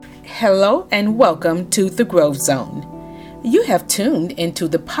Hello and welcome to the Grove Zone. You have tuned into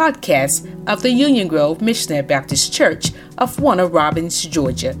the podcast of the Union Grove Missionary Baptist Church of Warner Robins,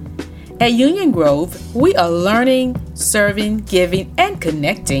 Georgia. At Union Grove, we are learning, serving, giving, and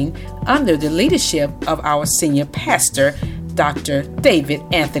connecting under the leadership of our senior pastor, Dr. David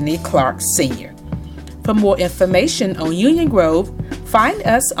Anthony Clark Sr. For more information on Union Grove, find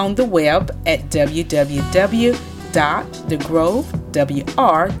us on the web at www.thegrovewr.org.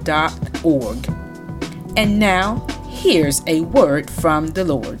 And now, here's a word from the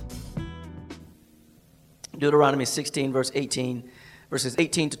Lord. Deuteronomy 16, verses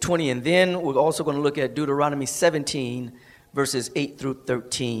 18 to 20. And then we're also going to look at Deuteronomy 17, verses 8 through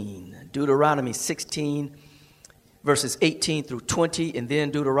 13. Deuteronomy 16, verses 18 through 20. And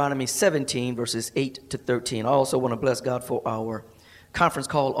then Deuteronomy 17, verses 8 to 13. I also want to bless God for our conference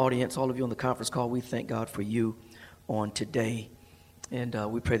call audience. All of you on the conference call, we thank God for you on today. And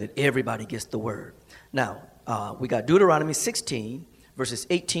we pray that everybody gets the word. Now, we got Deuteronomy 16, verses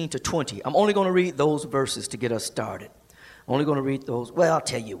 18 to 20. I'm only going to read those verses to get us started. Only going to read those. Well, I'll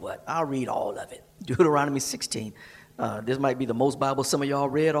tell you what. I'll read all of it. Deuteronomy 16. This might be the most Bible some of y'all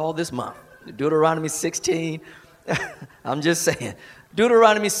read all this month. Deuteronomy 16. I'm just saying.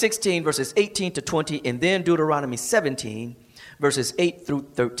 Deuteronomy 16, verses 18 to 20, and then Deuteronomy 17, verses 8 through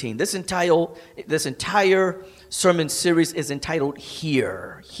 13. This entire sermon series is entitled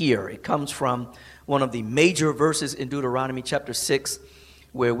Hear. Hear. It comes from one of the major verses in Deuteronomy chapter 6,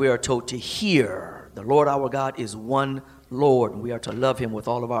 where we are told to hear. The Lord our God is one Lord, and we are to love him with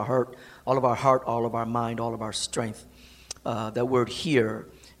all of our heart, all of our mind, all of our strength. That word hear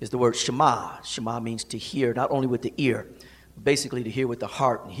is the word Shema. Shema means to hear, not only with the ear, basically to hear with the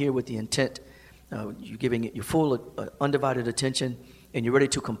heart and hear with the intent. You're giving it your full, undivided attention, and you're ready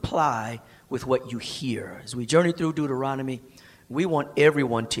to comply with what you hear. As we journey through Deuteronomy, we want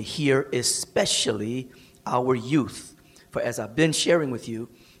everyone to hear, especially our youth. For as I've been sharing with you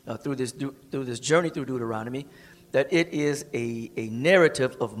through this journey through Deuteronomy, that it is a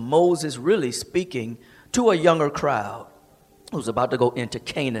narrative of Moses really speaking to a younger crowd who's about to go into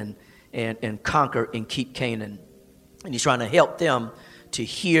Canaan and conquer and keep Canaan. And he's trying to help them to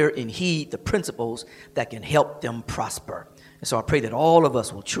hear and heed the principles that can help them prosper. And so I pray that all of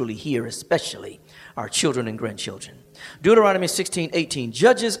us will truly hear, especially our children and grandchildren. Deuteronomy 16:18,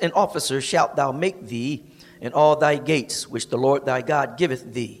 judges and officers shalt thou make thee in all thy gates, which the Lord thy God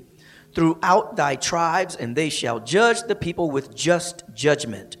giveth thee, throughout thy tribes, and they shall judge the people with just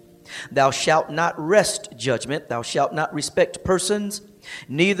judgment. Thou shalt not wrest judgment, thou shalt not respect persons,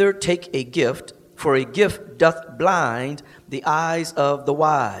 neither take a gift, for a gift doth blind the eyes of the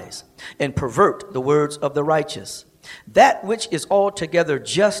wise, and pervert the words of the righteous. That which is altogether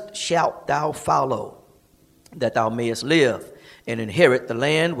just shalt thou follow, that thou mayest live, and inherit the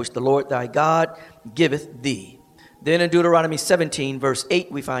land which the Lord thy God giveth thee. Then in Deuteronomy 17, verse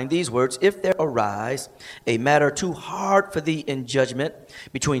 8, we find these words, if there arise a matter too hard for thee in judgment,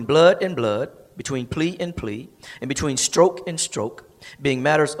 between blood and blood, between plea and plea, and between stroke and stroke, being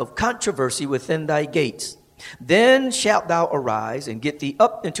matters of controversy within thy gates, then shalt thou arise and get thee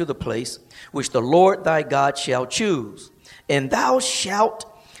up into the place which the Lord thy God shall choose. And thou shalt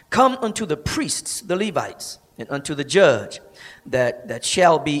come unto the priests, the Levites, and unto the judge that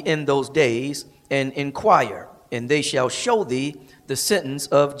shall be in those days, and inquire, and they shall show thee the sentence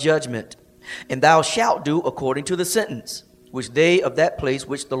of judgment. And thou shalt do according to the sentence which they of that place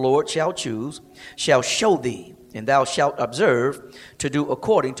which the Lord shall choose shall show thee. And thou shalt observe to do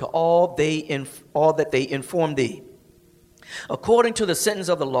according to all that they inform thee, according to the sentence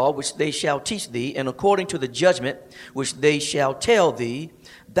of the law which they shall teach thee, and according to the judgment which they shall tell thee,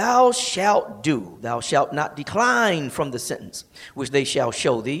 thou shalt do. Thou shalt not decline from the sentence which they shall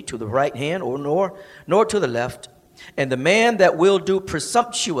show thee to the right hand, or nor to the left. And the man that will do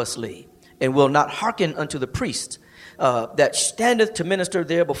presumptuously and will not hearken unto the priest that standeth to minister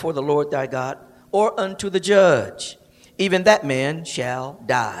there before the Lord thy God, or unto the judge, even that man shall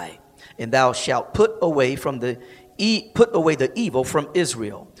die. And thou shalt put away the evil from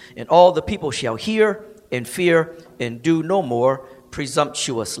Israel, and all the people shall hear and fear, and do no more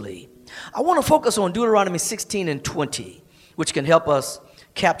presumptuously. I want to focus on Deuteronomy 16 and 20, which can help us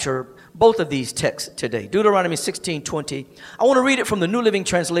capture both of these texts today. Deuteronomy 16:20. I want to read it from the New Living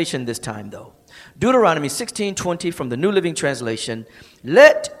Translation this time, though. Deuteronomy 16:20 from the New Living Translation.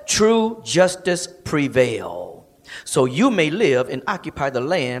 Let true justice prevail, so you may live and occupy the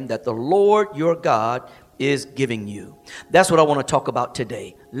land that the Lord your God is giving you. That's what I want to talk about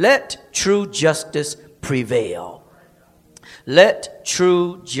today. Let true justice prevail. Let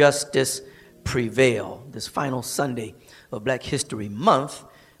true justice prevail. This final Sunday of Black History Month,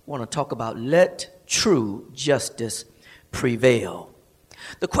 want to talk about let true justice prevail.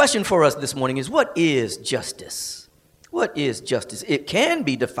 The question for us this morning is, what is justice? What is justice? It can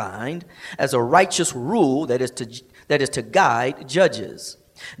be defined as a righteous rule that is to guide judges.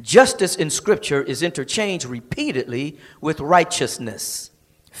 Justice in Scripture is interchanged repeatedly with righteousness,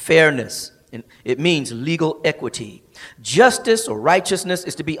 fairness. It means legal equity. Justice or righteousness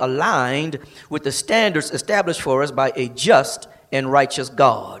is to be aligned with the standards established for us by a just and righteous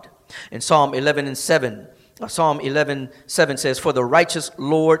God. In Psalm 11:7 says, "For the righteous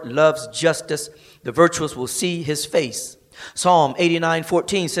Lord loves justice. The virtuous will see his face." Psalm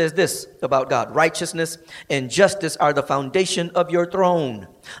 89:14 says this about God: "Righteousness and justice are the foundation of your throne.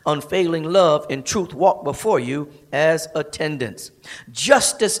 Unfailing love and truth walk before you as attendants."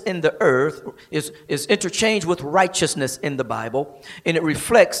 Justice in the earth is interchanged with righteousness in the Bible, and it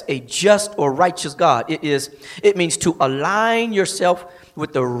reflects a just or righteous God. It means to align yourself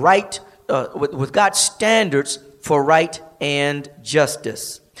with the right, with God's standards for right and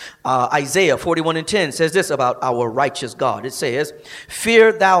justice. Isaiah 41:10 says this about our righteous God. It says,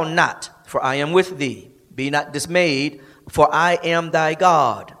 "Fear thou not, for I am with thee. Be not dismayed, for I am thy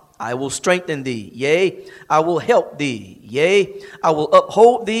God. I will strengthen thee. Yea, I will help thee. Yea, I will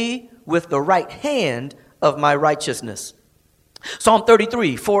uphold thee with the right hand of my righteousness." Psalm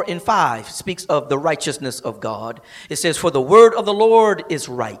 33:4-5 speaks of the righteousness of God. It says, "For the word of the Lord is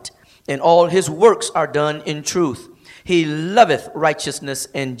right, and all his works are done in truth. He loveth righteousness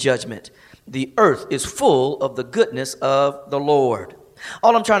and judgment. The earth is full of the goodness of the Lord."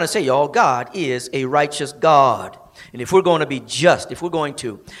 All I'm trying to say, y'all, God is a righteous God. And if we're going to be just, if we're going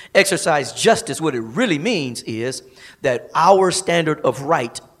to exercise justice, what it really means is that our standard of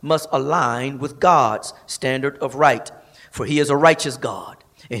right must align with God's standard of right. For he is a righteous God,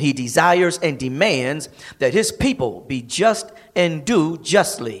 and he desires and demands that his people be just and do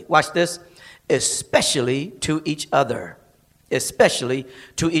justly. Watch this. Especially to each other. Especially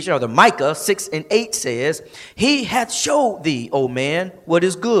to each other. Micah 6:8 says, "He hath showed thee, O man, what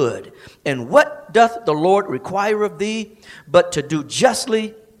is good. And what doth the Lord require of thee, but to do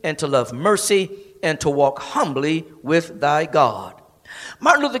justly, and to love mercy, and to walk humbly with thy God."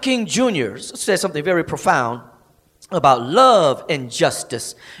 Martin Luther King Jr. said something very profound about love and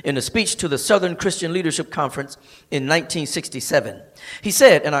justice in a speech to the Southern Christian Leadership Conference in 1967. He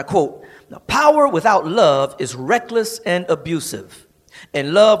said, and I quote, "Power without love is reckless and abusive,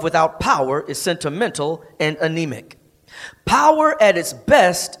 and love without power is sentimental and anemic. Power at its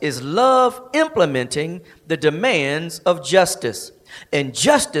best is love implementing the demands of justice, and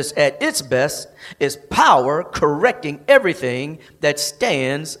justice at its best is power correcting everything that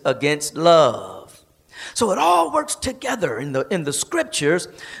stands against love." So it all works together in the scriptures.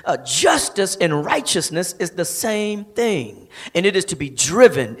 Justice and righteousness is the same thing. And it is to be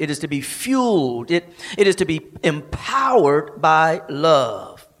driven. It is to be fueled. It is to be empowered by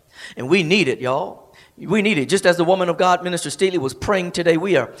love. And we need it, y'all. We need it. Just as the woman of God, Minister Steely, was praying today,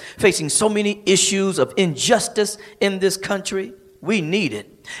 we are facing so many issues of injustice in this country. We need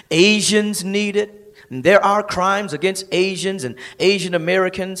it. Asians need it. There are crimes against Asians and Asian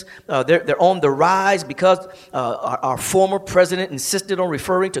Americans. They're on the rise because our former president insisted on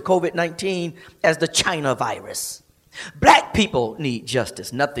referring to COVID-19 as the China virus. Black people need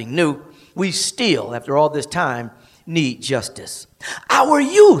justice. Nothing new. We still, after all this time, need justice. Our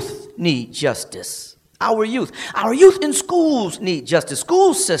youth need justice. Our youth in schools need justice.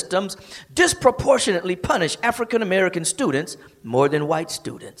 School systems disproportionately punish African American students more than white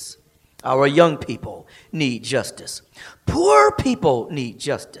students. Our young people need justice. Poor people need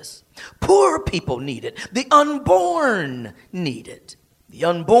justice. Poor people need it. The unborn need it. The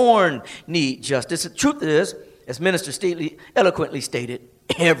unborn need justice. The truth is, as Minister Steely eloquently stated,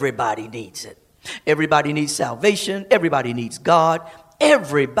 everybody needs it. Everybody needs salvation. Everybody needs God.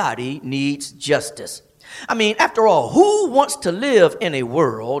 Everybody needs justice. I mean, after all, who wants to live in a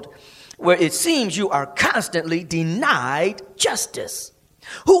world where it seems you are constantly denied justice?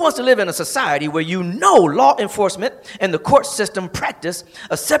 Who wants to live in a society where you know law enforcement and the court system practice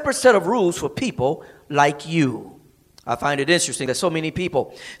a separate set of rules for people like you? I find it interesting that so many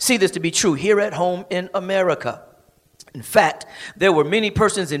people see this to be true here at home in America. In fact, there were many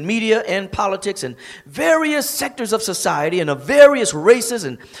persons in media and politics and various sectors of society and of various races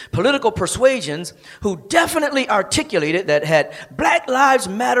and political persuasions who definitely articulated that had Black Lives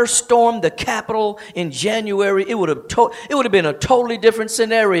Matter stormed the Capitol in January, it would have been a totally different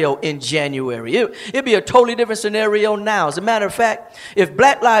scenario in January. It'd be a totally different scenario now. As a matter of fact, if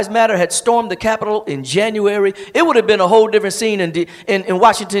Black Lives Matter had stormed the Capitol in January, it would have been a whole different scene in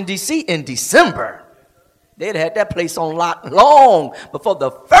Washington, D.C. in December. They'd had that place on lock long before the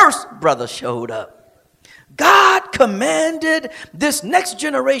first brother showed up. God commanded this next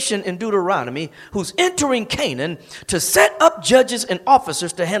generation in Deuteronomy who's entering Canaan to set up judges and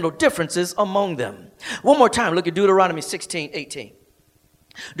officers to handle differences among them. One more time, look at Deuteronomy 16:18.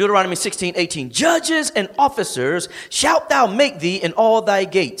 Deuteronomy 16:18. Judges and officers shalt thou make thee in all thy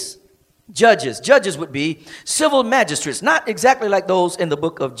gates. Judges would be civil magistrates, not exactly like those in the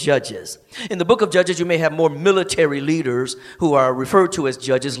book of Judges. In the book of Judges, you may have more military leaders who are referred to as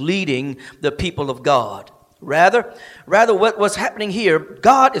judges leading the people of God. Rather, what's happening here,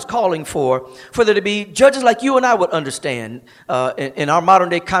 God is calling for there to be judges like you and I would understand. In our modern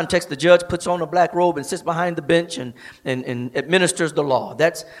day context, the judge puts on a black robe and sits behind the bench and administers the law.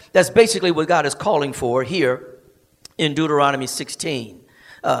 That's basically what God is calling for here in Deuteronomy 16.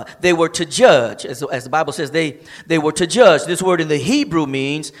 They were to judge, as the Bible says, they were to judge. This word in the Hebrew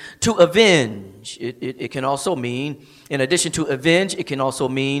means to avenge. It can also mean, in addition to avenge, it can also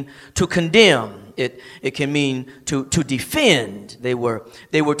mean to condemn. It can mean to defend. They were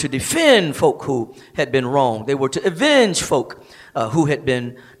to defend folk who had been wronged. They were to avenge folk who had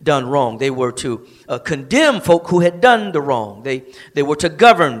been done wrong. They were to condemn folk who had done the wrong. They were to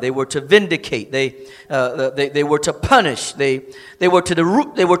govern. They were to vindicate. They were to punish. They were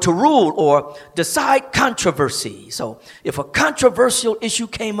to rule or decide controversy. So if a controversial issue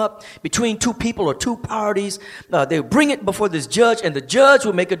came up between two people or two parties, they would bring it before this judge, and the judge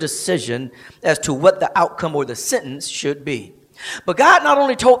would make a decision as to what the outcome or the sentence should be. But God not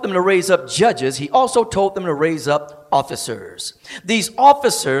only told them to raise up judges, he also told them to raise up officers. These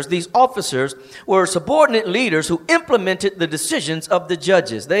officers were subordinate leaders who implemented the decisions of the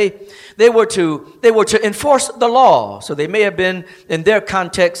judges. They were to enforce the law. So they may have been, in their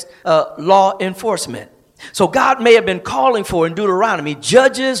context, law enforcement. So God may have been calling for in Deuteronomy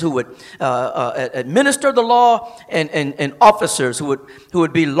judges who would administer the law and officers who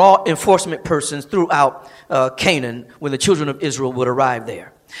would be law enforcement persons throughout Canaan when the children of Israel would arrive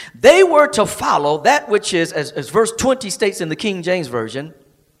there. They were to follow that which is, as verse 20 states in the King James Version,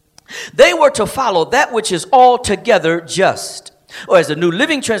 they were to follow that which is altogether just. Or as the New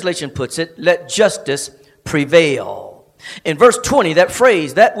Living Translation puts it, let justice prevail. In verse 20, that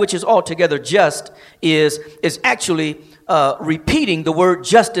phrase, that which is altogether just, is actually repeating the word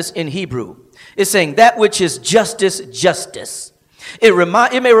justice in Hebrew. It's saying that which is justice. It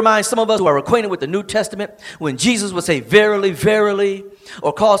may remind some of us who are acquainted with the New Testament when Jesus would say, verily, verily,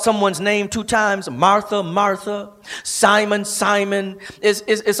 or call someone's name 2 times, Martha, Martha, Simon, Simon.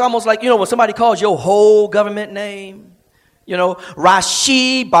 It's almost like, when somebody calls your whole government name.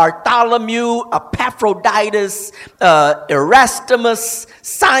 Rashi, Bartholomew, Epaphroditus, Erasmus,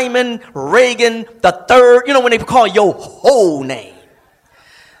 Simon, Reagan, the third, when they call your whole name.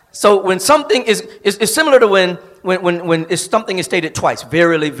 So when something is similar to when something is stated twice,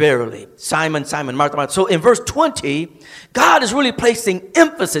 verily, verily, Simon, Simon, Martha, Martha. So in verse 20, God is really placing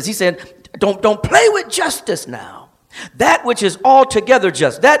emphasis. He said, don't play with justice now. That which is altogether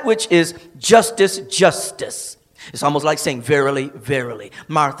just, that which is justice. It's almost like saying, verily, verily,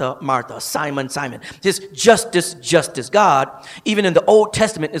 Martha, Martha, Simon, Simon. This justice. God, even in the Old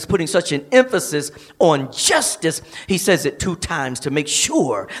Testament, is putting such an emphasis on justice. He says it 2 times to make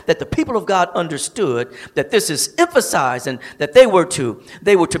sure that the people of God understood that this is emphasized and that they were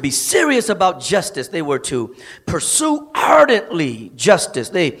to be serious about justice. They were to pursue ardently justice.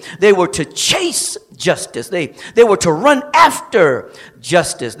 They were to chase justice. They were to run after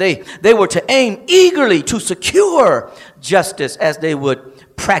justice. They were to aim eagerly to secure justice as they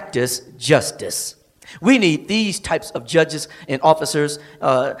would practice justice. We need these types of judges and officers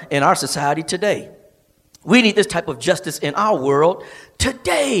in our society today. We need this type of justice in our world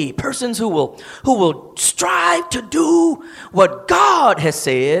today. Persons who will strive to do what God has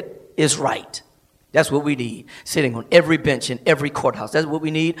said is right. That's what we need, sitting on every bench in every courthouse. That's what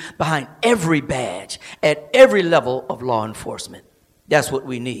we need behind every badge at every level of law enforcement. That's what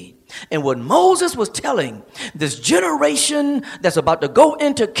we need. And what Moses was telling this generation that's about to go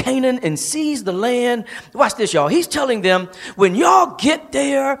into Canaan and seize the land, watch this, y'all. He's telling them, when y'all get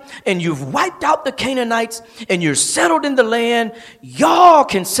there and you've wiped out the Canaanites and you're settled in the land, y'all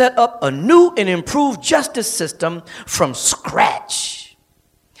can set up a new and improved justice system from scratch.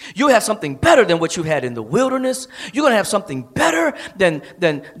 You have something better than what you had in the wilderness. You're going to have something better than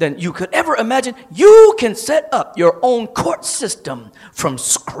you could ever imagine. You can set up your own court system from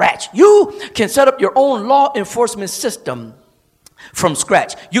scratch. You can set up your own law enforcement system from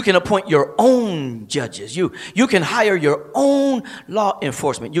scratch. You can appoint your own judges. You can hire your own law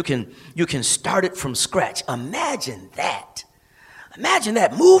enforcement. You can start it from scratch. Imagine that. Imagine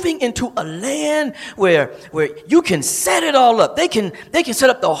that, moving into a land where you can set it all up. They can set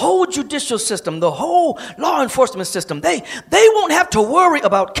up the whole judicial system, the whole law enforcement system. They won't have to worry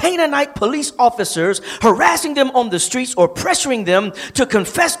about Canaanite police officers harassing them on the streets or pressuring them to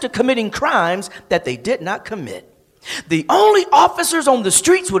confess to committing crimes that they did not commit. The only officers on the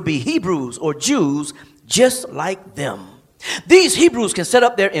streets would be Hebrews or Jews just like them. These Hebrews can set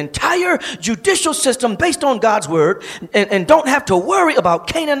up their entire judicial system based on God's word and don't have to worry about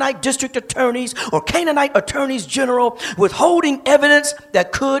Canaanite district attorneys or Canaanite attorneys general withholding evidence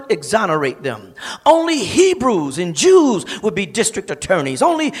that could exonerate them. Only Hebrews and Jews would be district attorneys.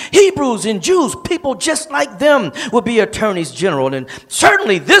 Only Hebrews and Jews, people just like them, would be attorneys general. And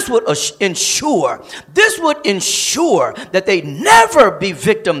certainly this would ensure that they never be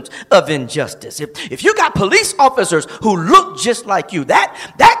victims of injustice. If you got police officers who look just like you,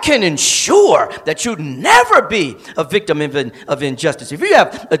 that can ensure that you'd never be a victim of injustice. If you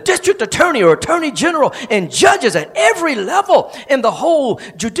have a district attorney or attorney general and judges at every level in the whole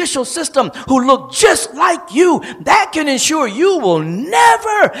judicial system who look just like you, that can ensure you will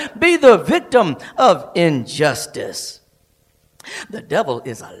never be the victim of injustice. The devil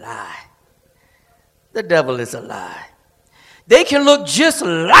is a lie. The devil is a lie. They can look just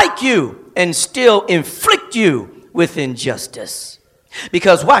like you and still inflict you with injustice.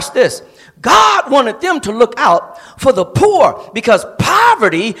 Because watch this, God wanted them to look out for the poor because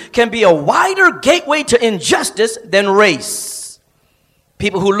poverty can be a wider gateway to injustice than race.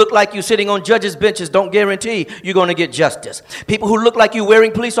 People who look like you sitting on judges' benches don't guarantee you're going to get justice. People who look like you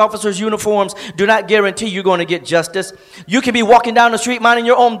wearing police officers' uniforms do not guarantee you're going to get justice. You can be walking down the street minding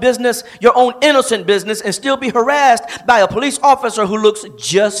your own business, your own innocent business, and still be harassed by a police officer who looks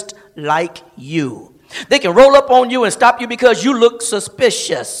just like you. They can roll up on you and stop you because you look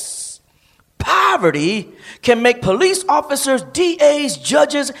suspicious. Poverty can make police officers, DAs,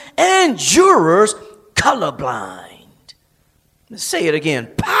 judges, and jurors colorblind. Let's say it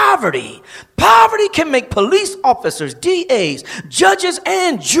again. Poverty can make police officers, DAs, judges,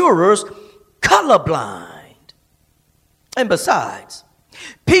 and jurors colorblind. And besides,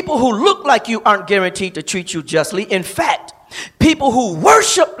 people who look like you aren't guaranteed to treat you justly. In fact, people who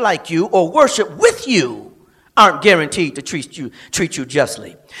worship like you or worship with you aren't guaranteed to treat you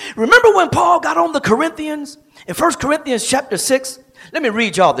justly. Remember when Paul got on the Corinthians in 1 Corinthians chapter 6? Let me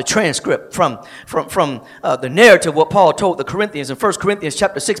read y'all the transcript from the narrative what Paul told the Corinthians in 1 Corinthians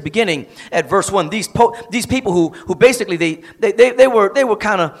chapter 6, beginning at verse 1. These people who basically they were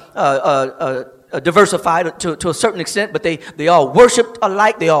kind of diversified to a certain extent, but they all worshiped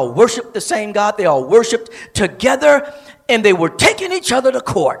alike. They all worshiped the same God. They all worshiped together, and they were taking each other to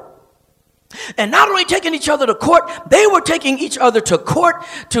court. And not only taking each other to court, they were taking each other to court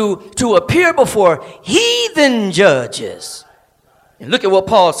to appear before heathen judges. And look at what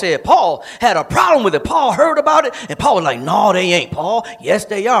Paul said. Paul had a problem with it. Paul heard about it, and Paul was like, no, they ain't, Paul. Yes,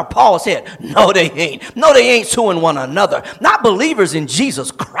 they are. Paul said, no, they ain't. No, they ain't suing one another. Not believers in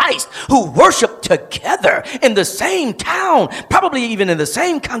Jesus Christ who worship together in the same town, probably even in the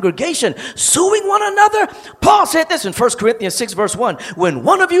same congregation, suing one another. Paul said this in 1 Corinthians 6, verse 1. When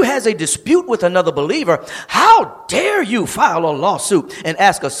one of you has a dispute with another believer, how dare you file a lawsuit and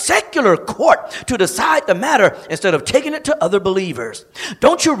ask a secular court to decide the matter instead of taking it to other believers?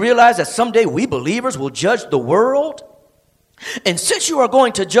 Don't you realize that someday we believers will judge the world? And since you are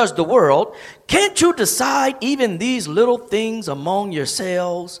going to judge the world, can't you decide even these little things among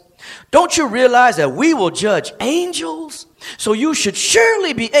yourselves? Don't you realize that we will judge angels? So you should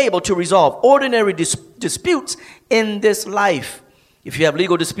surely be able to resolve ordinary disputes in this life. If you have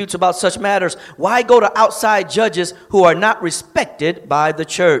legal disputes about such matters, why go to outside judges who are not respected by the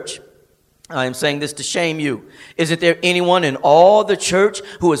church? I am saying this to shame you. Isn't there anyone in all the church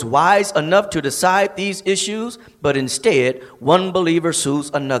who is wise enough to decide these issues? But instead, one believer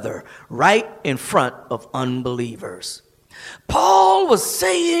sues another right in front of unbelievers. Paul was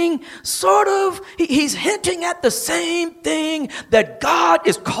saying, he's hinting at the same thing that God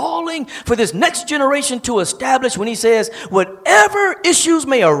is calling for this next generation to establish when he says, whatever issues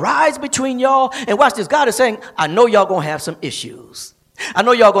may arise between y'all, and watch this, God is saying, I know y'all gonna have some issues. I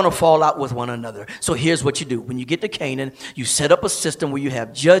know y'all going to fall out with one another. So here's what you do. When you get to Canaan, you set up a system where you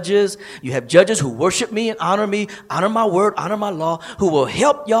have judges who worship me and honor my word, honor my law, who will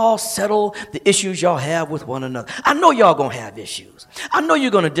help y'all settle the issues y'all have with one another. I know y'all going to have issues. I know you're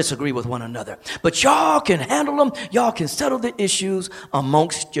going to disagree with one another, but y'all can handle them. Y'all can settle the issues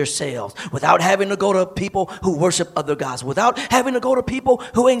amongst yourselves without having to go to people who worship other gods, without having to go to people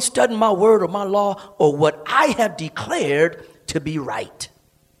who ain't studying my word or my law or what I have declared to be right.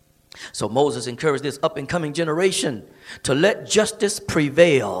 So Moses encouraged this up and coming generation to let justice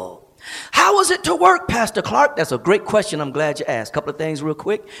prevail. How is it to work, Pastor Clark? That's a great question. I'm glad you asked. A couple of things real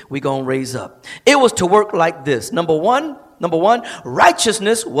quick. We're going to raise up. It was to work like this. Number one,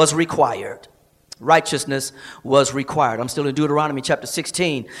 righteousness was required. Righteousness was required. I'm still in Deuteronomy chapter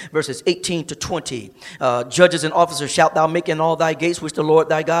 16, verses 18 to 20. Judges and officers shalt thou make in all thy gates, which the Lord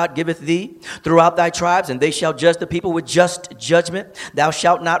thy God giveth thee throughout thy tribes, and they shall judge the people with just judgment. Thou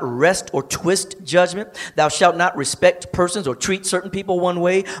shalt not wrest or twist judgment. Thou shalt not respect persons or treat certain people one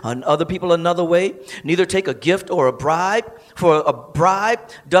way and other people another way. Neither take a gift or a bribe, for a bribe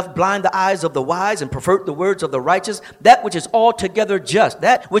doth blind the eyes of the wise and pervert the words of the righteous. That which is altogether just,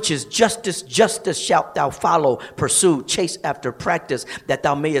 that which is justice shalt thou follow, pursue, chase after, practice, that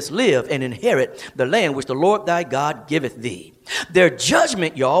thou mayest live and inherit the land which the Lord thy God giveth thee. Their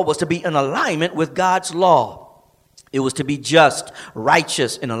judgment, y'all, was to be in alignment with God's law. It was to be just,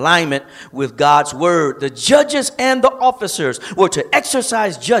 righteous, in alignment with God's word. The judges and the officers were to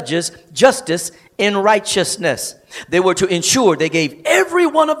exercise justice in righteousness. They were to ensure they gave every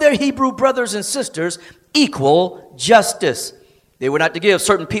one of their Hebrew brothers and sisters equal justice. They were not to give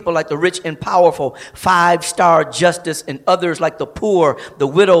certain people like the rich and powerful 5-star justice, and others like the poor, the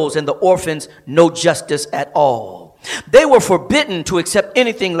widows, and the orphans no justice at all. They were forbidden to accept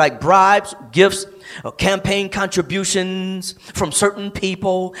anything like bribes, gifts, or campaign contributions from certain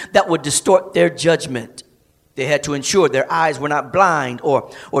people that would distort their judgment. They had to ensure their eyes were not blind,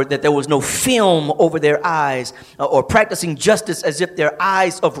 or that there was no film over their eyes, or practicing justice as if their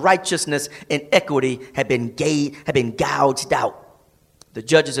eyes of righteousness and equity had been gouged out. The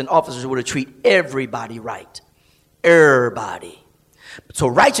judges and officers were to treat everybody right. Everybody. So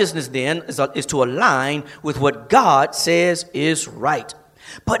righteousness then is to align with what God says is right.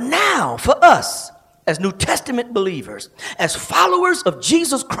 But now for us, as New Testament believers, as followers of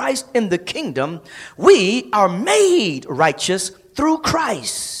Jesus Christ in the kingdom, we are made righteous through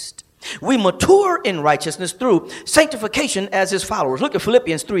Christ. We mature in righteousness through sanctification as his followers. Look at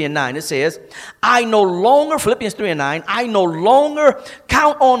Philippians 3:9. It says, Philippians 3:9, I no longer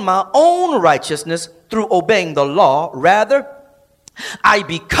count on my own righteousness through obeying the law. Rather, I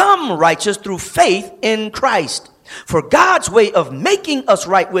become righteous through faith in Christ. For God's way of making us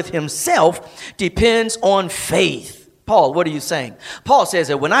right with himself depends on faith. Paul, what are you saying? Paul says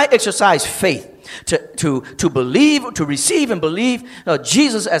that when I exercise faith to believe, to receive and believe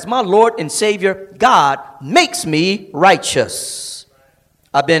Jesus as my Lord and Savior, God makes me righteous.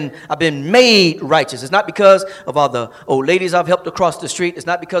 I've been made righteous. It's not because of all the old ladies I've helped across the street. It's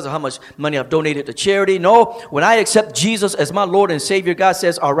not because of how much money I've donated to charity. No, when I accept Jesus as my Lord and Savior, God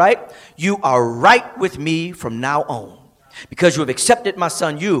says, all right, you are right with me from now on. Because you have accepted my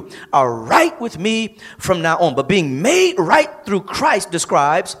son, you are right with me from now on. But being made right through Christ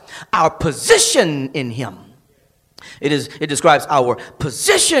describes our position in him. It describes our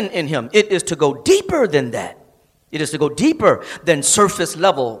position in him. It is to go deeper than that. It is to go deeper than surface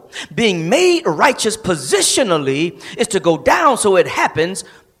level. Being made righteous positionally is to go down so it happens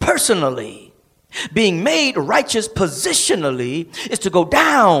personally. Being made righteous positionally is to go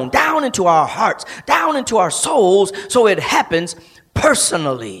down into our hearts, down into our souls, so it happens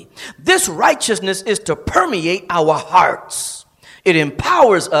personally. This righteousness is to permeate our hearts. It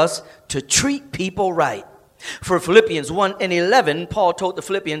empowers us to treat people right. For Philippians 1:11, Paul told the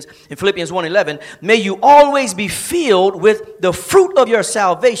Philippians in Philippians 1:11, may you always be filled with the fruit of your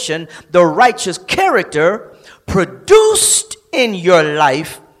salvation, the righteous character produced in your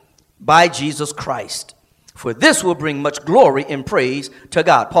life by Jesus Christ. For this will bring much glory and praise to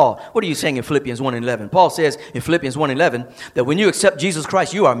God. Paul, what are you saying in Philippians 1:11? Paul says in Philippians 1:11 that when you accept Jesus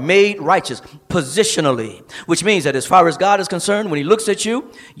Christ, you are made righteous positionally, which means that as far as God is concerned, when he looks at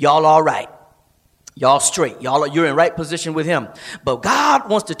you, y'all all right. Y'all straight. You're in right position with him. But God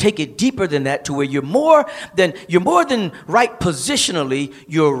wants to take it deeper than that, to where you're more than right positionally,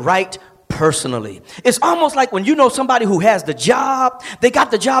 you're right personally. It's almost like when you know somebody who has the job, they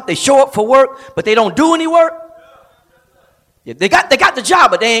got the job, they show up for work, but they don't do any work. Yeah, they got the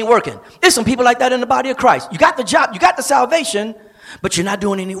job, but they ain't working. There's some people like that in the body of Christ. You got the job, you got the salvation, but you're not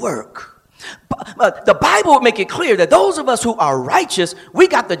doing any work. The Bible would make it clear that those of us who are righteous, we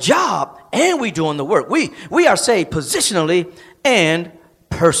got the job and we doing the work. We are saved positionally and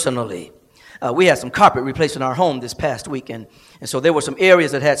personally. We had some carpet replaced in our home this past weekend. And so there were some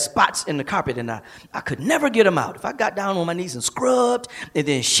areas that had spots in the carpet, and I could never get them out. If I got down on my knees and scrubbed and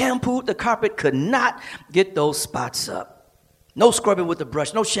then shampooed the carpet, could not get those spots up. No scrubbing with the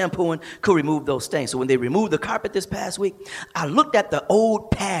brush, no shampooing could remove those stains. So when they removed the carpet this past week, I looked at the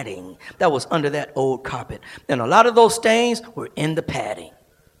old padding that was under that old carpet. And a lot of those stains were in the padding.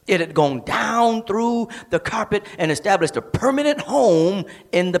 It had gone down through the carpet and established a permanent home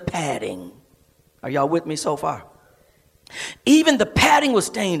in the padding. Are y'all with me so far? Even the padding was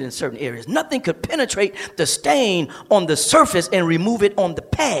stained in certain areas. Nothing could penetrate the stain on the surface and remove it on the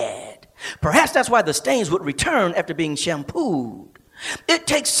pad. Perhaps that's why the stains would return after being shampooed. It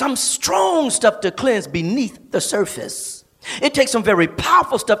takes some strong stuff to cleanse beneath the surface. It takes some very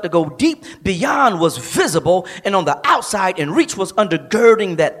powerful stuff to go deep beyond what's visible and on the outside and reach what's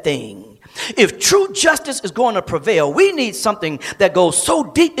undergirding that thing. If true justice is going to prevail, we need something that goes so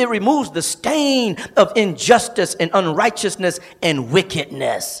deep it removes the stain of injustice and unrighteousness and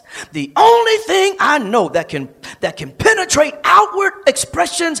wickedness. The only thing I know that can penetrate outward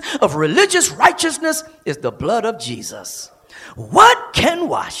expressions of religious righteousness is the blood of Jesus. What can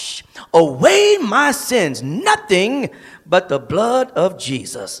wash away my sins? Nothing but the blood of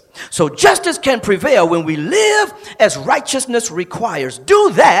Jesus. So justice can prevail when we live as righteousness requires.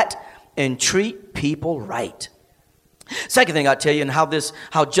 Do that and treat people right. Second thing I tell you, and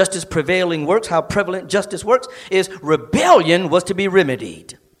how justice prevailing works, how prevalent justice works, is rebellion was to be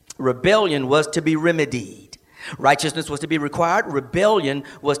remedied. Rebellion was to be remedied. Righteousness was to be required. Rebellion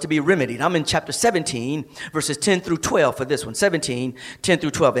was to be remedied. I'm in chapter 17, verses 10 through 12 for this one. 17, 10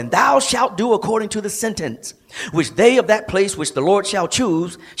 through 12. And thou shalt do according to the sentence which they of that place which the Lord shall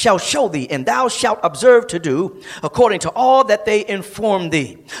choose shall show thee, and thou shalt observe to do according to all that they inform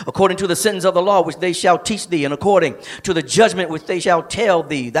thee, according to the sentence of the law which they shall teach thee, and according to the judgment which they shall tell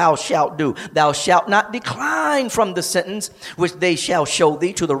thee, thou shalt do. Thou shalt not decline from the sentence which they shall show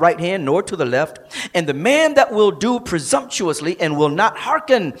thee to the right hand nor to the left. And the man that will do presumptuously and will not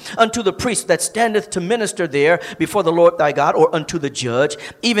hearken unto the priest that standeth to minister there before the Lord thy God, or unto the judge,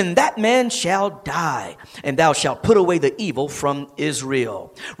 even that man shall die. And thou shalt put away the evil from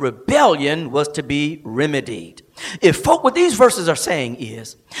Israel. Rebellion was to be remedied. What these verses are saying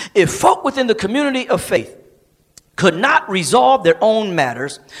is, if folk within the community of faith could not resolve their own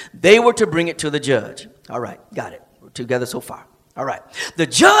matters, they were to bring it to the judge. All right, got it. We're together so far. All right. The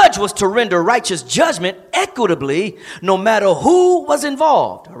judge was to render righteous judgment equitably, no matter who was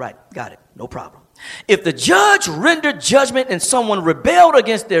involved. All right, got it. No problem. If the judge rendered judgment and someone rebelled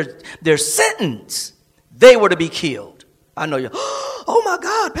against their sentence, they were to be killed. I know you. Oh my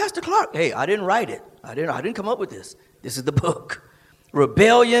God, Pastor Clark. Hey, I didn't write it. I didn't come up with this. This is the book.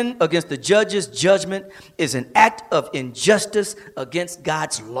 Rebellion against the judge's judgment is an act of injustice against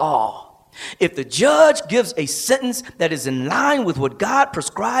God's law. If the judge gives a sentence that is in line with what God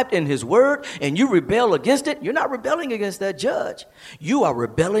prescribed in his word and you rebel against it, you're not rebelling against that judge. You are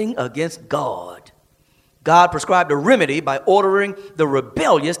rebelling against God. God prescribed a remedy by ordering the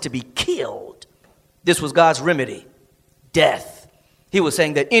rebellious to be killed. This was God's remedy, death. He was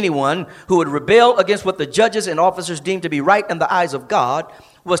saying that anyone who would rebel against what the judges and officers deemed to be right in the eyes of God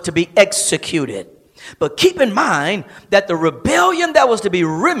was to be executed. But keep in mind that the rebellion that was to be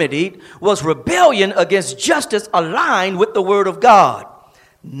remedied was rebellion against justice aligned with the word of God,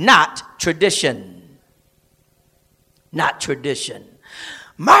 not tradition. Not tradition.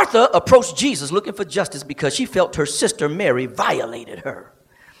 Martha approached Jesus looking for justice because she felt her sister Mary violated her.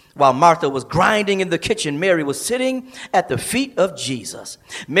 While Martha was grinding in the kitchen, Mary was sitting at the feet of Jesus.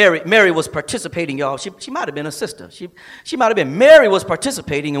 Mary was participating, y'all. She might have been a sister. She might have been. Mary was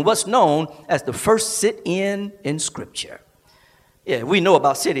participating in what's known as the first sit-in in Scripture. Yeah, we know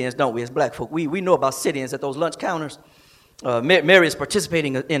about sit-ins, don't we, as black folk? We know about sit-ins at those lunch counters. Mary is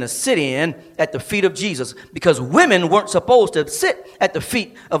participating in a sit-in at the feet of Jesus because women weren't supposed to sit at the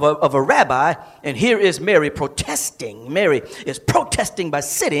feet of a rabbi. And here is Mary protesting. Mary is protesting by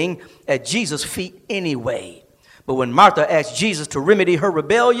sitting at Jesus' feet anyway. But when Martha asked Jesus to remedy her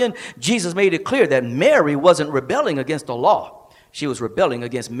rebellion, Jesus made it clear that Mary wasn't rebelling against the law. She was rebelling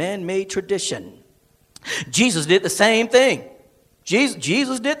against man-made tradition. Jesus did the same thing.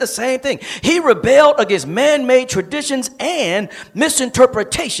 Jesus did the same thing. He rebelled against man-made traditions and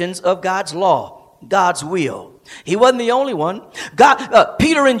misinterpretations of God's law, God's will. He wasn't the only one.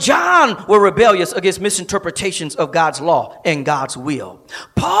 Peter and John were rebellious against misinterpretations of God's law and God's will.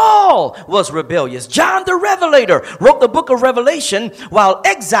 Paul was rebellious. John the Revelator wrote the book of Revelation while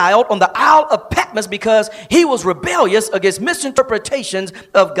exiled on the Isle of Patmos because he was rebellious against misinterpretations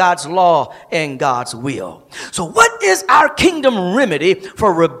of God's law and God's will. So what is our kingdom remedy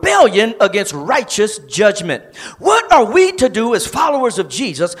for rebellion against righteous judgment? What are we to do as followers of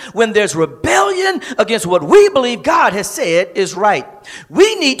Jesus when there's rebellion against what we believe God has said is right?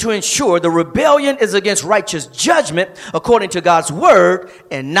 We need to ensure the rebellion is against righteous judgment according to God's word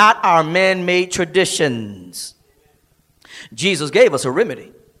and not our man-made traditions. Jesus gave us a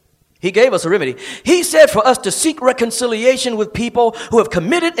remedy. He gave us a remedy. He said for us to seek reconciliation with people who have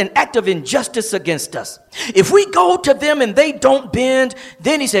committed an act of injustice against us. If we go to them and they don't bend,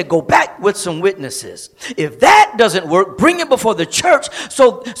 then he said, go back with some witnesses. If that doesn't work, bring it before the church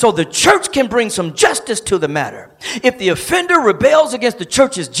so the church can bring some justice to the matter. If the offender rebels against the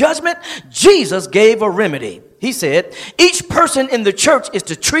church's judgment, Jesus gave a remedy. He said, each person in the church is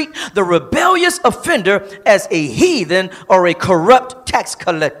to treat the rebellious offender as a heathen or a corrupt tax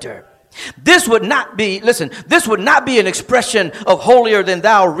collector. This would not be an expression of holier than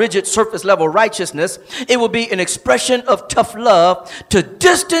thou, rigid surface level righteousness. It would be an expression of tough love to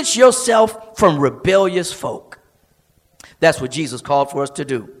distance yourself from rebellious folk. That's what Jesus called for us to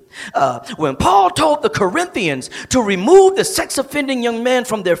do. When Paul told the Corinthians to remove the sex offending young man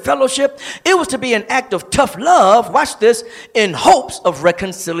from their fellowship, it was to be an act of tough love, watch this, in hopes of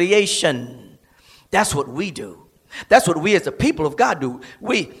reconciliation. That's what we do. That's what we as the people of God do.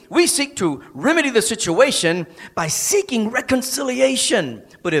 We seek to remedy the situation by seeking reconciliation.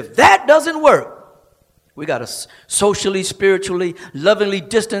 But if that doesn't work, we got to socially, spiritually, lovingly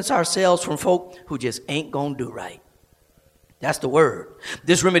distance ourselves from folk who just ain't going to do right. That's the word.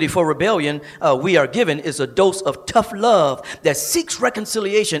 This remedy for rebellion we are given is a dose of tough love that seeks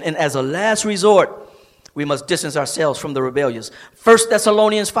reconciliation. And as a last resort, we must distance ourselves from the rebellious. 1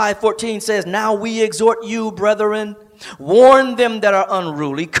 Thessalonians 5:14 says, now we exhort you, brethren, warn them that are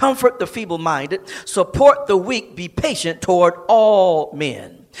unruly, comfort the feeble-minded, support the weak, be patient toward all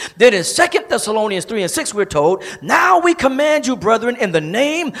men. Then in 2 Thessalonians 3:6 we're told, now we command you, brethren, in the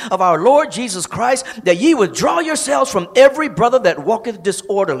name of our Lord Jesus Christ, that ye withdraw yourselves from every brother that walketh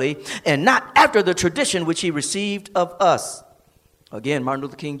disorderly, and not after the tradition which he received of us. Again, Martin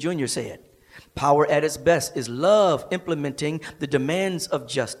Luther King Jr. said, power at its best is love implementing the demands of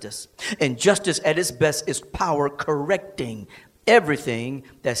justice. And justice at its best is power correcting everything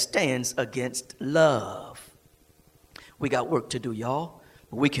that stands against love. We got work to do, y'all.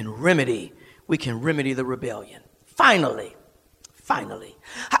 We can remedy the rebellion. Finally,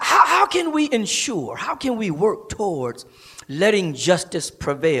 how can we ensure, how can we work towards letting justice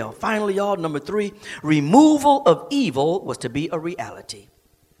prevail? Finally, y'all, number 3, removal of evil was to be a reality.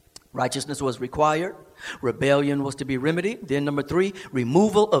 Righteousness was required. Rebellion was to be remedied. Then number 3,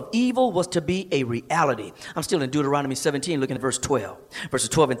 removal of evil was to be a reality. I'm still in Deuteronomy 17, looking at verses 12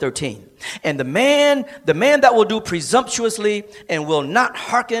 and 13. And the man that will do presumptuously and will not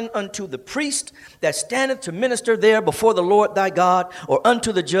hearken unto the priest that standeth to minister there before the Lord thy God, or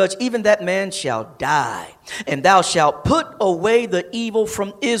unto the judge, even that man shall die. And thou shalt put away the evil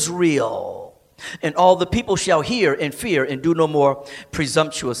from Israel. And all the people shall hear and fear and do no more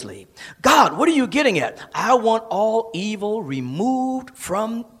presumptuously. God, what are you getting at? I want all evil removed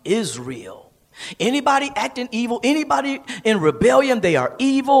from Israel. Anybody acting evil, anybody in rebellion, they are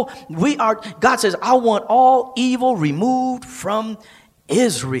evil. God says, I want all evil removed from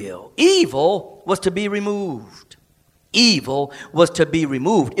Israel. Evil was to be removed. Evil was to be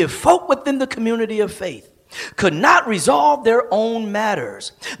removed. If folk within the community of faith could not resolve their own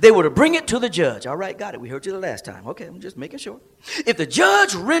matters, they were to bring it to the judge. All right, got it. We heard you the last time. Okay, I'm just making sure. If the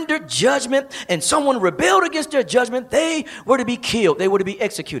judge rendered judgment and someone rebelled against their judgment, they were to be killed. They were to be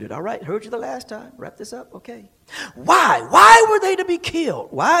executed. All right, heard you the last time. Wrap this up. Okay. Why? Why were they to be killed?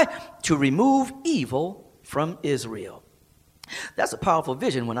 Why? To remove evil from Israel. That's a powerful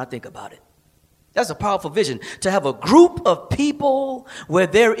vision when I think about it. That's a powerful vision. To have a group of people where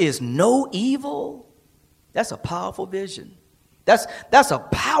there is no evil. That's a powerful vision. That's a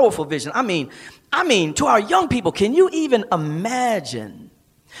powerful vision. I mean, to our young people, can you even imagine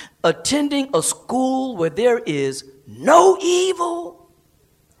attending a school where there is no evil?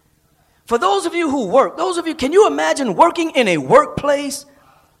 For those of you who work, can you imagine working in a workplace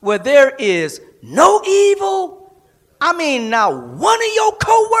where there is no evil? I mean, not one of your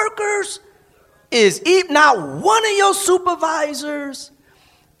coworkers is evil. Not one of your supervisors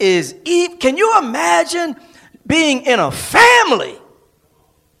is evil. Can you imagine being in a family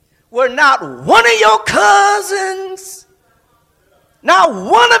where not one of your cousins, not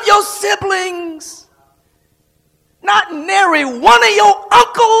one of your siblings, not nary one of your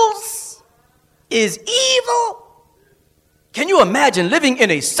uncles is evil? Can you imagine living in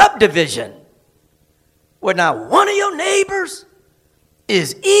a subdivision where not one of your neighbors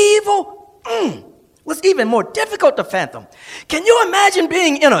is evil? What's even more difficult to fathom, can you imagine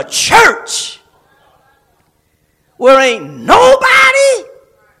being in a church where ain't nobody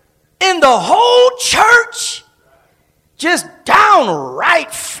in the whole church just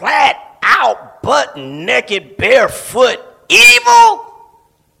downright flat out, butt naked, barefoot, evil?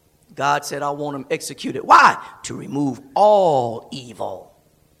 God said, I want them executed. Why? To remove all evil.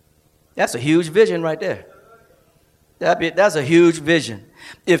 That's a huge vision right there. That's a huge vision.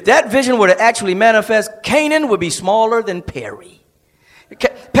 If that vision were to actually manifest, Canaan would be smaller than Perry.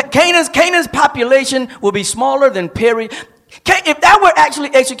 Canaan's population will be smaller than Perry. If that were actually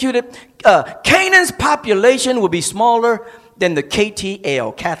executed, Canaan's population would be smaller than the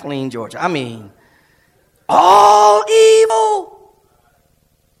KTL, Kathleen, Georgia. I mean, all evil.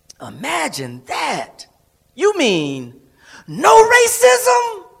 Imagine that. You mean no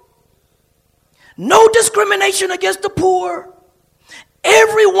racism, no discrimination against the poor.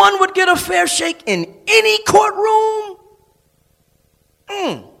 Everyone would get a fair shake in any courtroom.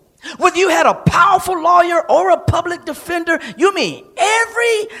 Whether you had a powerful lawyer or a public defender, you mean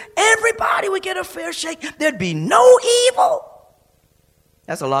everybody would get a fair shake. There'd be no evil.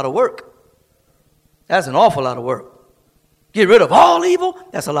 That's a lot of work. That's an awful lot of work. Get rid of all evil,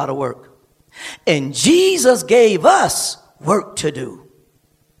 that's a lot of work. And Jesus gave us work to do.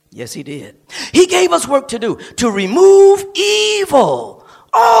 Yes, he did. He gave us work to do, to remove evil,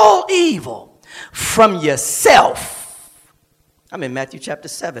 all evil, from yourself. I'm in Matthew chapter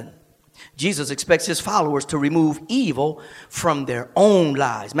 7. Jesus expects his followers to remove evil from their own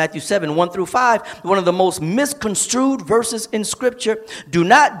lives. Matthew 7, 1 through 5, one of the most misconstrued verses in Scripture. Do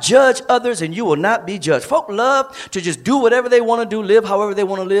not judge others and you will not be judged. Folk love to just do whatever they want to do, live however they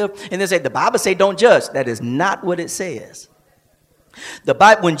want to live. And they say, the Bible say don't judge. That is not what it says. The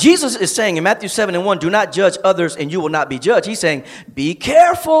Bible, when Jesus is saying in Matthew 7 and 1, do not judge others and you will not be judged. He's saying, be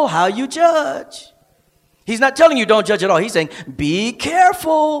careful how you judge. He's not telling you don't judge at all. He's saying, be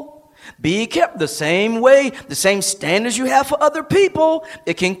careful. Be careful. The same way, the same standards you have for other people,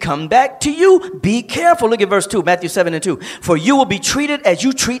 it can come back to you. Be careful. Look at verse 2, Matthew 7 and 2. For you will be treated as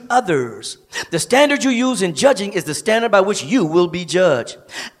you treat others. The standard you use in judging is the standard by which you will be judged.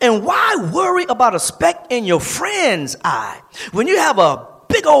 And why worry about a speck in your friend's eye when you have a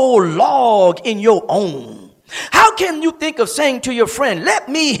big old log in your own? How can you think of saying to your friend, let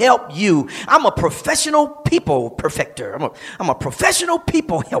me help you? I'm a professional people perfecter. I'm a professional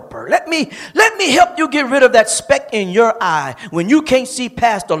people helper. Let me help you get rid of that speck in your eye when you can't see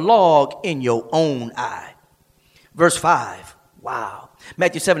past the log in your own eye. Verse 5. Wow.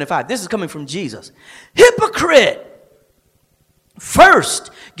 Matthew 7 and 5. This is coming from Jesus. Hypocrite.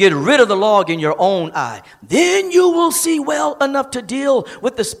 First, get rid of the log in your own eye. Then you will see well enough to deal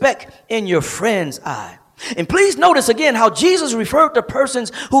with the speck in your friend's eye. And please notice again how Jesus referred to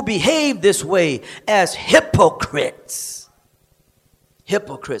persons who behave this way as hypocrites.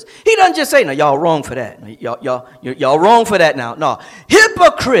 Hypocrites. He doesn't just say, no, y'all wrong for that. Y'all wrong for that now. No,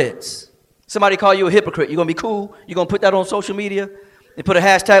 hypocrites. Somebody call you a hypocrite. You're going to be cool. You're going to put that on social media and put a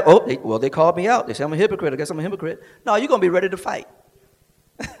hashtag. Oh, they called me out. They say I'm a hypocrite. I guess I'm a hypocrite. No, you're going to be ready to fight.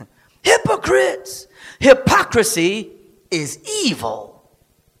 Hypocrites. Hypocrisy is evil.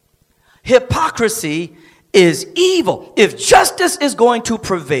 Hypocrisy is evil. If justice is going to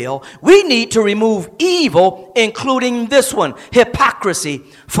prevail, we need to remove evil, including this one, hypocrisy,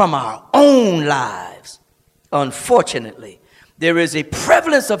 from our own lives. Unfortunately, there is a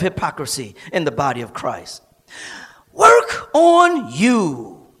prevalence of hypocrisy in the body of Christ. Work on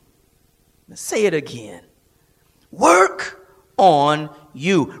you. Let's say it again. Work on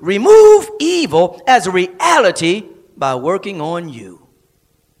you. Remove evil as a reality by working on you.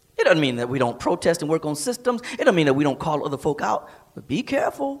 It doesn't mean that we don't protest and work on systems. It doesn't mean that we don't call other folk out. But be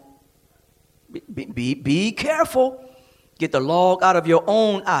careful. Be careful. Get the log out of your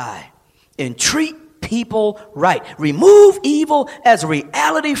own eye and treat people right. Remove evil as a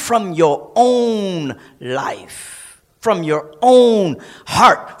reality from your own life, from your own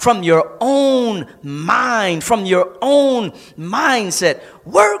heart, from your own mind, from your own mindset.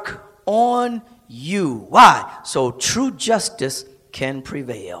 Work on you. Why? So true justice can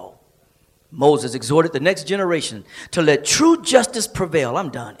prevail. Moses exhorted the next generation to let true justice prevail. I'm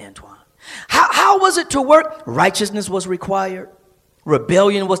done, Antoine. How was it to work? Righteousness was required.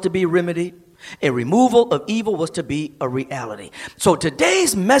 Rebellion was to be remedied. A removal of evil was to be a reality. So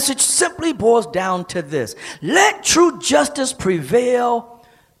today's message simply boils down to this. Let true justice prevail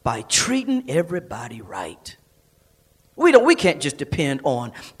by treating everybody right. We can't just depend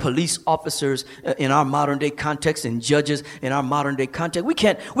on police officers in our modern day context and judges in our modern day context.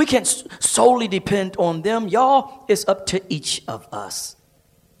 We can't solely depend on them. Y'all, it's up to each of us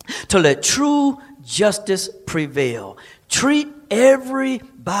to let true justice prevail. Treat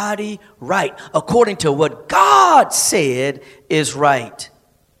everybody right according to what God said is right.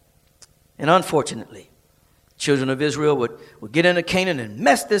 And unfortunately, children of Israel would get into Canaan and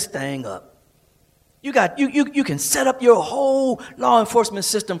mess this thing up. You can set up your whole law enforcement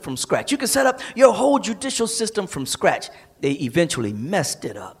system from scratch. You can set up your whole judicial system from scratch. They eventually messed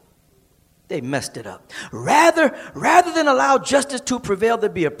it up. They messed it up. Rather than allow justice to prevail,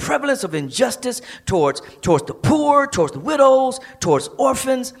 there'd be a prevalence of injustice towards the poor, towards the widows, towards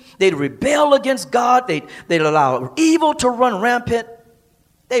orphans. They'd rebel against God. They'd allow evil to run rampant.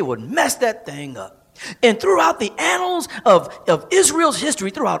 They would mess that thing up. And throughout the annals of Israel's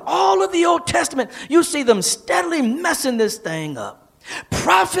history, throughout all of the Old Testament, you see them steadily messing this thing up.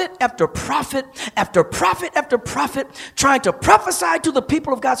 Prophet after prophet after prophet after prophet trying to prophesy to the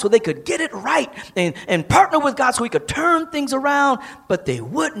people of God so they could get it right and partner with God so he could turn things around, but they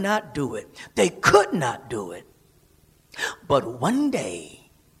would not do it. They could not do it. But one day,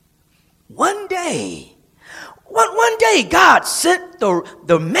 God sent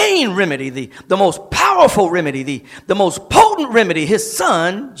the main remedy, the most powerful remedy, the most potent remedy, his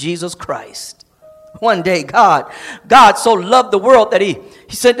son, Jesus Christ. One day, God so loved the world that he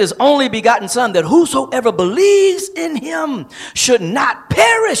sent his only begotten son, that whosoever believes in him should not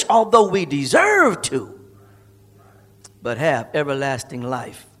perish, although we deserve to, but have everlasting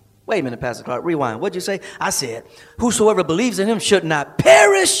life. Wait a minute, Pastor Clark, rewind. What'd you say? I said, whosoever believes in him should not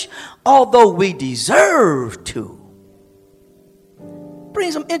perish, although we deserve to.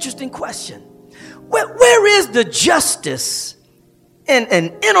 Brings some interesting question. Where is the justice in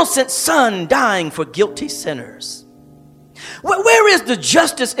an innocent son dying for guilty sinners? Where is the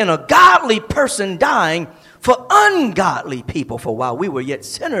justice in a godly person dying for ungodly people? For while we were yet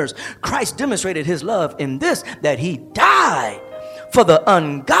sinners, Christ demonstrated his love in this, that he died for the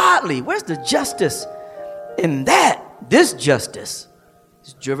ungodly. Where's the justice in that? This justice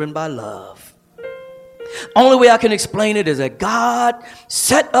is driven by love. Only way I can explain it is that God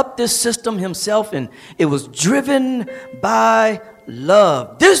set up this system himself, and it was driven by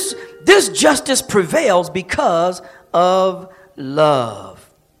love. This justice prevails because of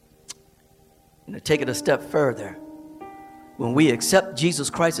love. And to take it a step further, when we accept Jesus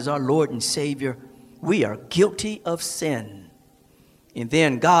Christ as our Lord and Savior, we are guilty of sin. And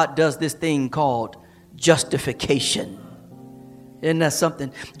then God does this thing called justification. Isn't that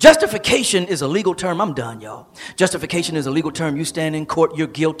something? Justification is a legal term. I'm done, y'all. Justification is a legal term. You stand in court, you're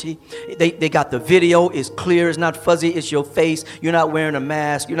guilty. They got the video. It's clear. It's not fuzzy. It's your face. You're not wearing a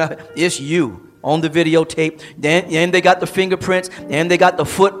mask. It's you on the videotape. Then they got the fingerprints, and they got the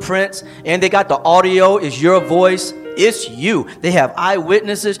footprints, and they got the audio. It's your voice. It's you. They have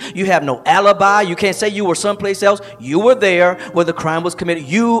eyewitnesses. You have no alibi. You can't say you were someplace else. You were there where the crime was committed.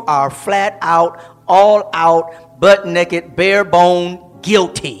 You are flat out, all out, butt naked, bare bone,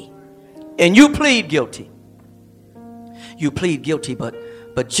 guilty. And you plead guilty. You plead guilty, but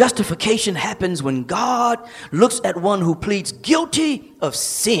justification happens when God looks at one who pleads guilty of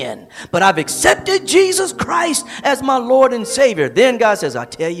sin. But I've accepted Jesus Christ as my Lord and Savior. Then God says, I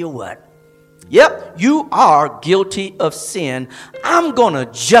tell you what. Yep, you are guilty of sin. I'm going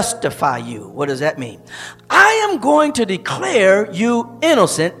to justify you. What does that mean? I am going to declare you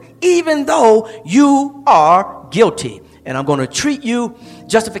innocent, even though you are guilty. And I'm going to treat you,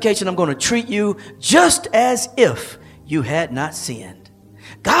 justification, I'm going to treat you just as if you had not sinned.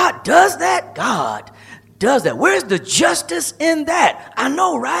 God does that. God does that. Where's the justice in that? I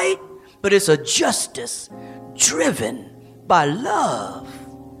know, right? But it's a justice driven by love.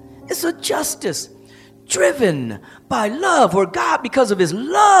 It's a justice driven by love, where God, because of his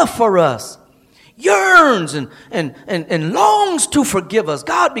love for us, yearns and longs to forgive us.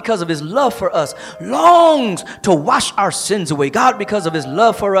 God, because of his love for us, longs to wash our sins away. God, because of his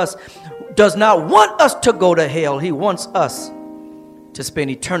love for us, does not want us to go to hell. He wants us to spend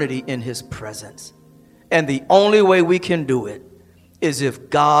eternity in his presence. And the only way we can do it is if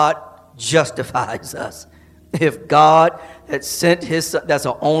God justifies us. If God had sent his son, that's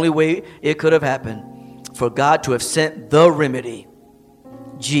the only way it could have happened, for God to have sent the remedy,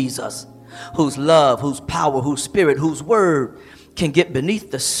 Jesus, whose love, whose power, whose spirit, whose word can get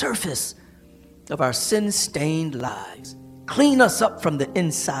beneath the surface of our sin-stained lives, clean us up from the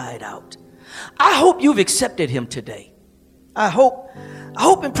inside out. I hope you've accepted him today. I hope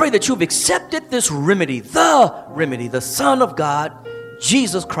and pray that you've accepted this remedy, the Son of God,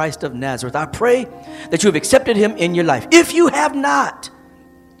 Jesus Christ of Nazareth. I pray that you have accepted him in your life. If you have not,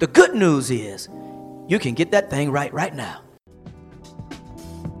 the good news is you can get that thing right now.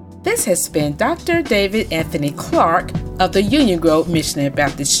 This has been Dr. David Anthony Clark of the Union Grove Missionary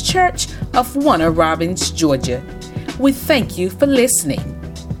Baptist Church of Warner Robins, Georgia. We thank you for listening.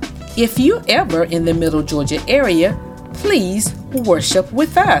 If you're ever in the Middle Georgia area, please worship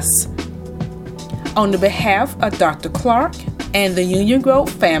with us. On the behalf of Dr. Clark and the Union Grove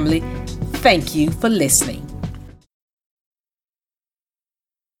family, thank you for listening.